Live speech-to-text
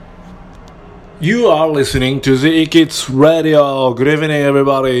You are listening to the E-Kids Radio. Good evening,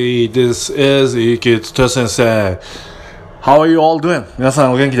 everybody. This is E-Kids トヨ先生。How are you all doing? 皆さ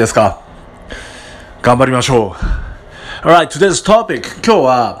んお元気ですか？頑張りましょう。Alright, today's topic. 今日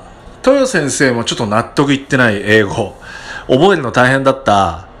はトヨ先生もちょっと納得いってない英語。覚えるの大変だっ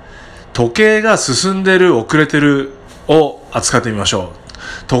た時計が進んでる遅れてるを扱ってみましょう。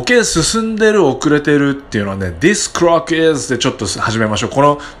時計進んでる遅れてるっていうのはね This clock is でちょっと始めましょう。こ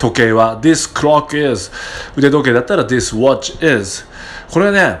の時計は This clock is 腕時計だったら This watch is こ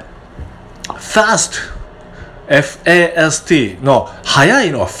れね Fast F-A-S-T の速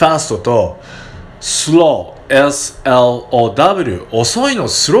いのは Fast と Slow S-L-O-W 遅いの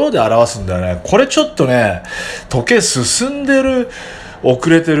Slow で表すんだよね。これちょっとね時計進んでる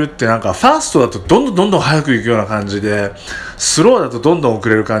遅れてるってなんかファーストだとどんどん早く行くような感じでスローだとどんどん遅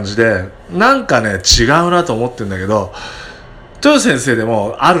れる感じでなんかね違うなと思ってるんだけど豊先生で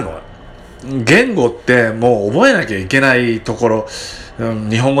もあるの。言語ってもう覚えなきゃいけないところ、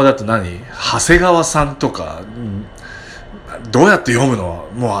日本語だと長谷川さんとかどうやって読むの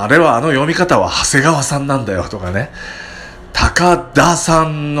もうあれは読み方は長谷川さんなんだよとかね高田さ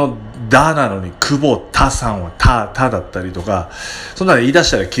んのだなのに久保田さんはただったりとかそんなの言い出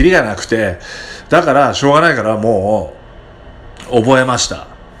したらキリがなくてだからしょうがないからもう覚えました。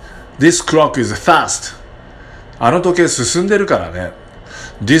 This clock is fast 時計進んでるからね。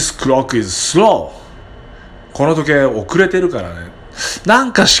 This clock is slow この時計遅れてるからね。な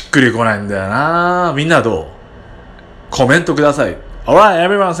んかしっくりこないんだよな。みんなどう？コメントください。 Alright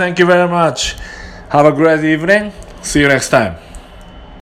everyone, thank you very much. Have a great evening. See you next time.